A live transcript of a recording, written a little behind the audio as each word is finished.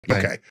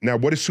Okay. Now,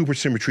 what does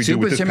supersymmetry do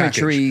with this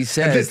package? Supersymmetry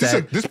says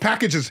this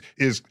package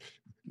is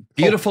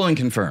beautiful and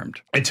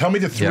confirmed. And tell me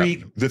the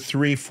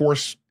three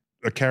force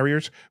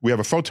carriers. We have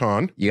a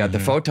photon. You got the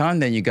photon,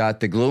 then you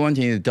got the gluons,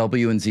 and the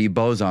W and Z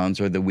bosons,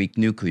 or the weak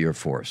nuclear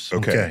force.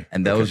 Okay.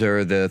 And those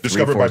are the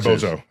discovered three by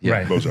forces. Bozo. Yeah.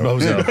 Right.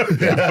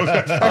 Bozo.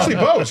 Yeah. Actually,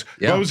 Bose.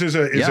 Yeah. Bose is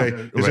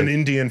an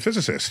Indian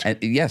physicist. And,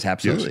 yes,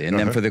 absolutely. And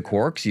then for the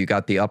quarks, you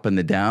got the up and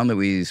the down that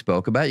we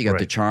spoke about. You got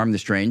the charm, the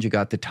strange. You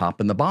got the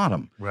top and the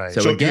bottom. Right.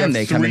 So again,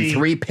 they come in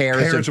three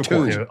pairs of two.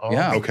 Quarks.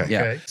 Yeah. Okay.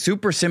 Yeah.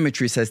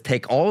 Supersymmetry says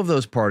take all of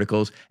those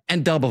particles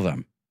and double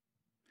them.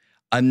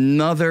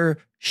 Another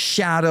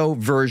shadow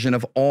version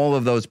of all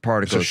of those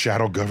particles. It's a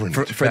shadow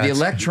government. For the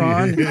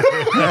electron. We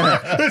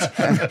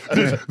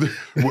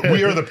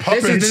are the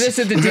puppets. This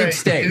is the deep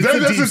state.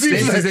 This is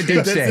the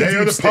deep state. They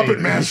are the puppet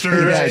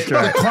masters. That's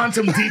right. The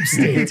quantum deep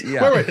state.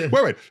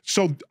 Wait.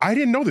 So I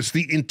didn't know this.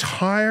 The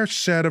entire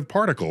set of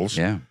particles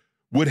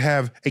would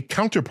have a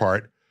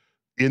counterpart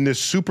in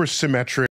this supersymmetric